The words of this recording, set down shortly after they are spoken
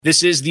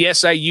This is the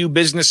SIU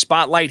Business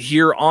Spotlight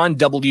here on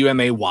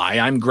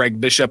WMAY. I'm Greg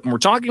Bishop, and we're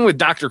talking with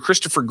Dr.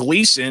 Christopher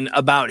Gleason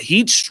about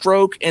heat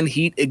stroke and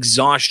heat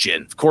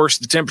exhaustion. Of course,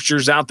 the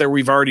temperatures out there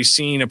we've already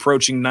seen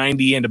approaching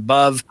 90 and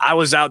above. I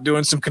was out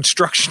doing some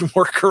construction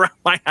work around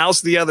my house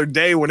the other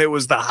day when it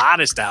was the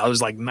hottest out. It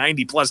was like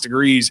 90 plus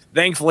degrees.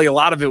 Thankfully, a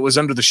lot of it was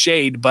under the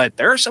shade, but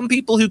there are some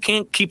people who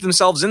can't keep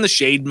themselves in the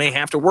shade, may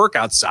have to work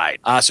outside.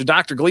 So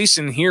Dr.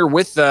 Gleason here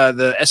with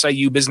the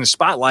SIU Business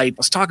Spotlight.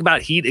 Let's talk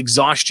about heat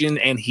exhaustion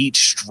and heat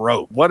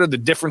stroke. What are the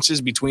differences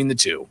between the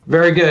two?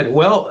 Very good.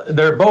 Well,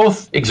 they're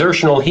both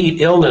exertional heat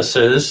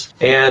illnesses,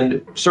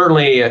 and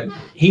certainly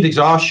heat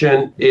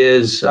exhaustion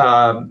is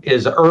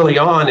early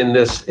on in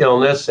this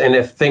illness, and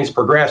if things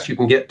progress, you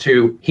can get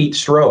to heat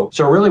stroke.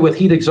 So really with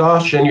heat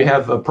exhaustion, you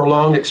have a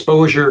prolonged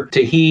exposure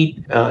to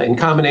heat in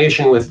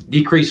combination with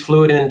decreased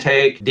fluid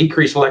intake,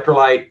 decreased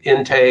electrolyte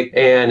intake,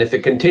 and if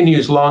it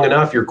continues long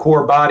enough, your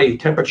core body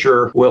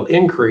temperature will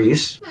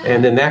increase,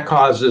 and then that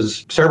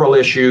causes several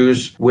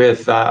issues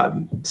with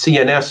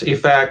CNS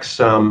effects,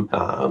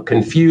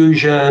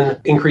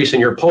 confusion, increase in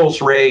your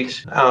pulse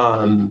rate,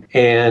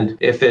 and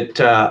if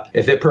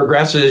it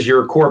progresses,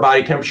 your core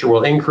body temperature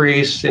will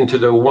increase into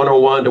the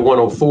 101 to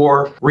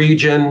 104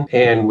 region,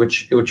 and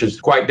which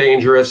is quite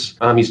dangerous.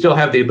 You still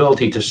have the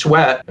ability to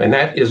sweat, and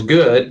that is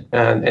good.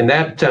 And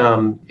that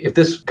if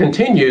this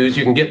continues,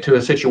 you can get to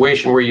a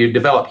situation where you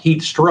develop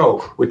heat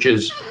stroke, which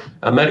is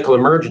a medical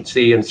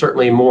emergency and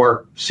certainly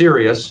more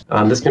serious.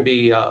 This can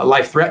be a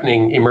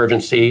life-threatening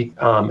emergency,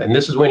 and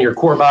this is when your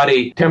core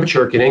body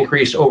temperature can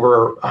increase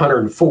over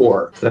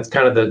 104. So that's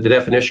kind of the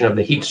definition of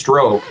the heat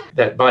stroke,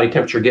 that body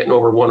temperature getting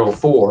over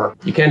 104.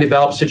 You can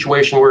develop a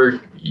situation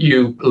where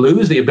you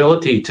lose the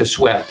ability to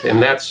sweat,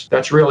 and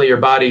that's really your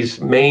body's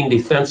main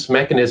defense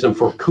mechanism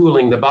for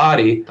cooling the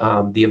body.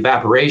 The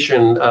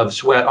evaporation of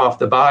sweat off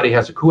the body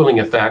has a cooling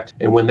effect,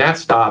 and when that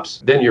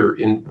stops, then you're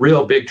in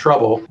real big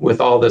trouble with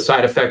all the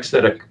side effects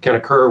that can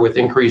occur with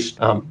increased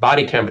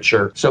body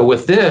temperature. So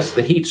with this,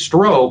 the heat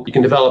stroke, you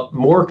can develop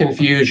more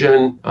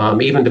confusion,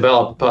 even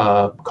develop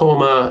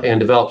coma and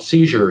develop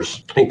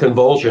seizures and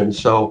convulsions.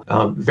 So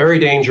very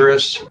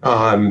dangerous.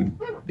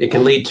 It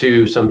can lead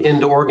to some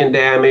end-organ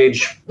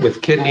damage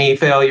with kidney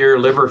failure,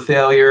 liver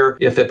failure,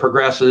 if it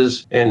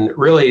progresses. And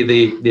really,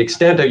 the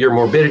extent of your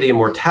morbidity and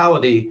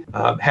mortality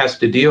has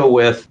to deal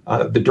with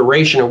the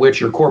duration at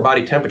which your core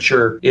body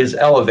temperature is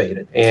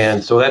elevated.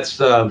 And so that's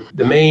the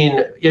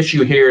main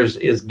issue here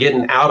is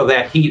getting out of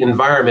that heat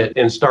environment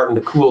and starting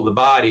to cool the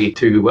body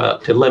to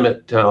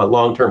limit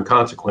long-term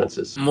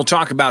consequences. And we'll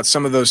talk about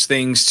some of those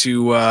things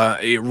to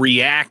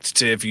react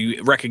to if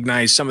you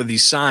recognize some of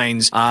these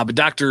signs. But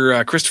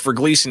Dr. Christopher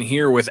Gleason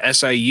here with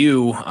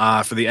SIU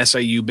for the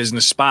SIU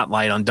Business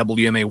Spotlight on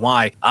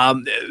WMAY.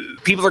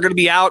 People are going to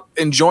be out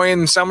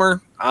enjoying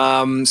summer.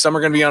 Some are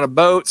going to be on a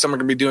boat. Some are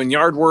going to be doing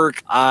yard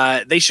work.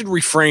 They should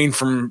refrain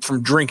from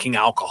drinking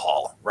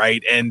alcohol,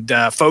 right? And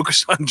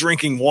focus on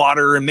drinking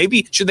water. And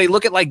maybe should they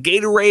look at like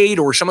Gatorade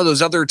or some of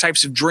those other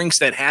types of drinks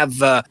that have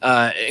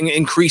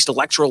increased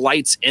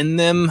electrolytes in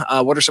them?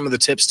 What are some of the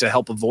tips to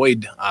help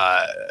avoid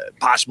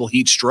possible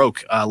heat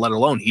stroke, let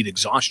alone heat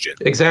exhaustion?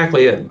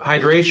 Exactly.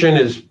 Hydration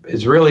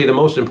is really the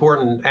most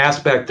important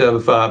aspect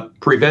of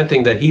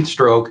preventing the heat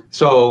stroke.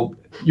 So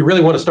you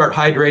really want to start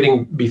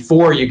hydrating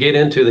before you get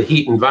into the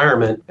heat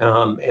environment,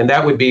 and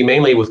that would be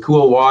mainly with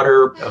cool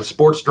water.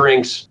 Sports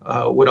drinks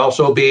would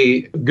also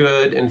be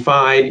good and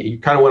fine. You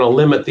kind of want to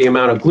limit the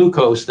amount of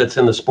glucose that's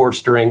in the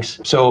sports drinks.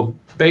 So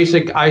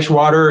basic ice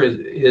water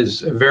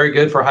is very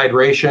good for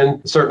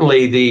hydration.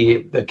 Certainly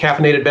the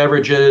caffeinated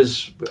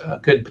beverages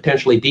could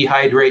potentially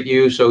dehydrate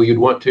you, so you'd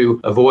want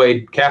to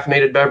avoid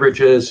caffeinated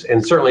beverages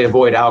and certainly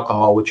avoid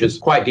alcohol, which is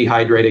quite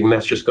dehydrating, and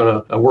that's just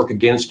going to work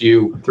against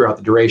you throughout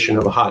the duration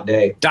of a hot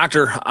day.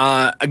 Doctor,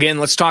 again,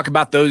 let's talk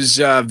about those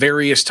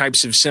various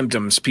types of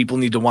symptoms people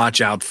need to watch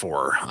out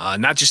for,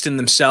 not just in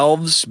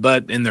themselves,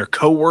 but in their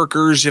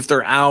coworkers if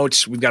they're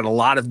out. We've got a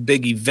lot of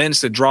big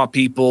events that draw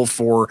people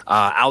for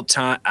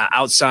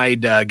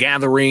outside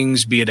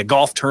gatherings, be it a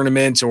golf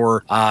tournament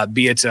or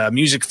be it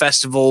music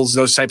festivals,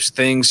 those types of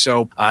things.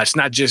 So it's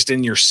not just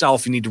in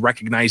yourself. You need to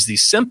recognize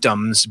these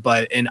symptoms,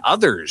 but in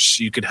others,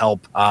 you could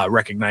help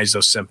recognize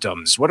those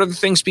symptoms. What are the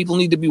things people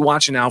need to be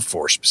watching out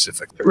for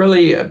specifically?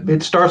 Really,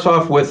 it starts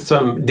off with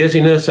some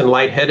dizziness and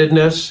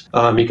lightheadedness.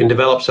 You can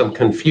develop some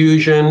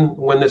confusion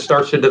when this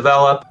starts to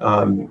develop.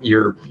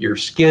 Your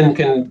skin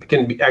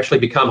can actually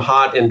become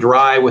hot and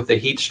dry with the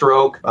heat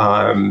stroke.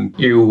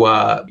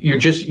 You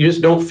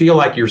just don't feel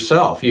like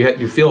yourself.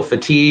 You feel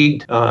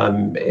fatigued,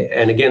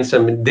 and again,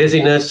 some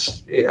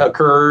dizziness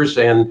occurs,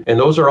 and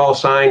those are all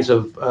signs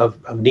of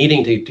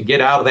needing to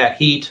get out of that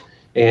heat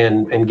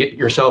and get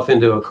yourself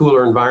into a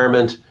cooler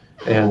environment,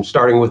 and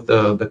starting with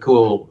the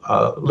cool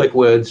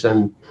liquids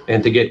and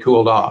to get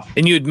cooled off.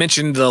 And you had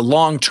mentioned the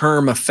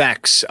long-term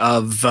effects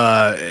of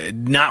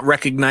not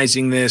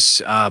recognizing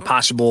this,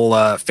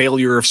 possible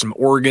failure of some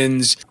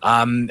organs.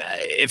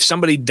 If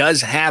somebody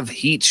does have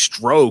heat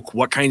stroke,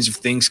 what kinds of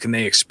things can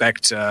they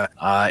expect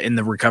in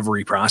the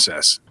recovery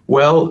process?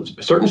 Well,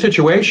 certain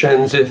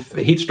situations, if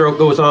heat stroke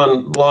goes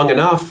on long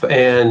enough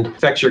and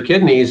affects your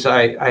kidneys,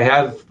 I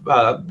have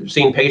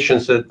seen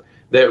patients that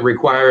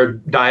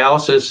required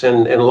dialysis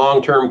and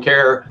long-term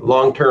care,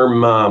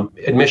 long-term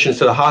admissions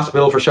to the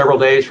hospital for several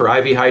days for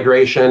IV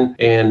hydration.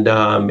 And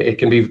it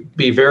can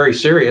be very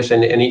serious,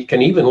 and it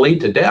can even lead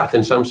to death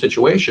in some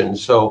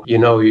situations. So,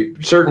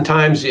 certain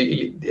times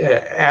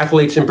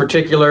athletes in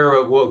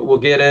particular will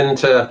get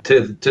into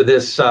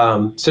this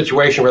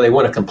situation where they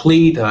want to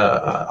complete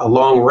a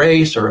long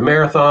race or a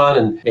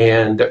marathon,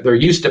 and they're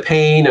used to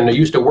pain and they're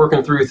used to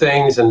working through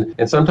things.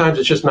 And sometimes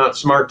it's just not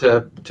smart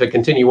to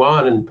continue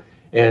on.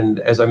 And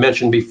as I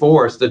mentioned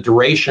before, it's the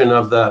duration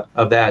of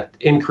that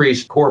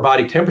increased core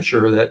body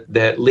temperature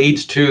that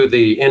leads to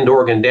the end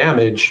organ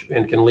damage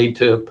and can lead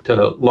to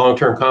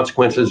long-term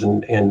consequences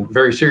and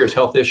very serious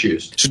health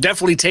issues. So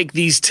definitely take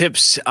these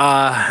tips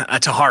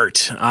to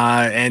heart,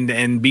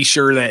 and be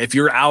sure that if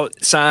you're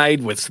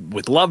outside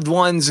with loved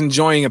ones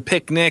enjoying a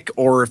picnic,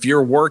 or if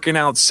you're working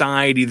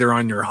outside either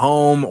on your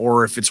home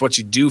or if it's what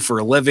you do for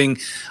a living,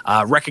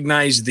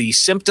 recognize the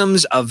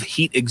symptoms of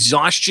heat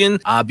exhaustion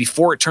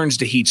before it turns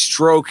to heat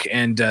stroke.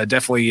 And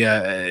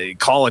definitely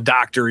call a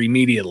doctor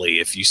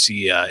immediately if you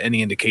see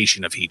any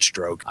indication of heat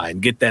stroke,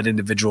 and get that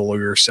individual or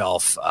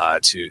yourself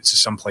to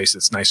some place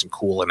that's nice and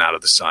cool and out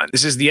of the sun.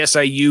 This is the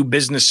SIU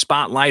Business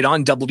Spotlight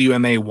on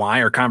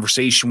WMAY. Our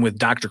conversation with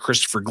Dr.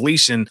 Christopher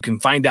Gleason. You can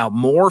find out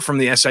more from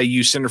the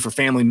SIU Center for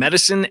Family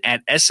Medicine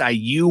at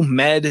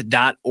siumed.org.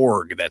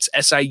 That's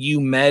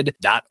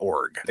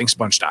siumed.org. Thanks a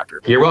bunch,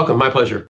 Doctor. You're welcome. My pleasure.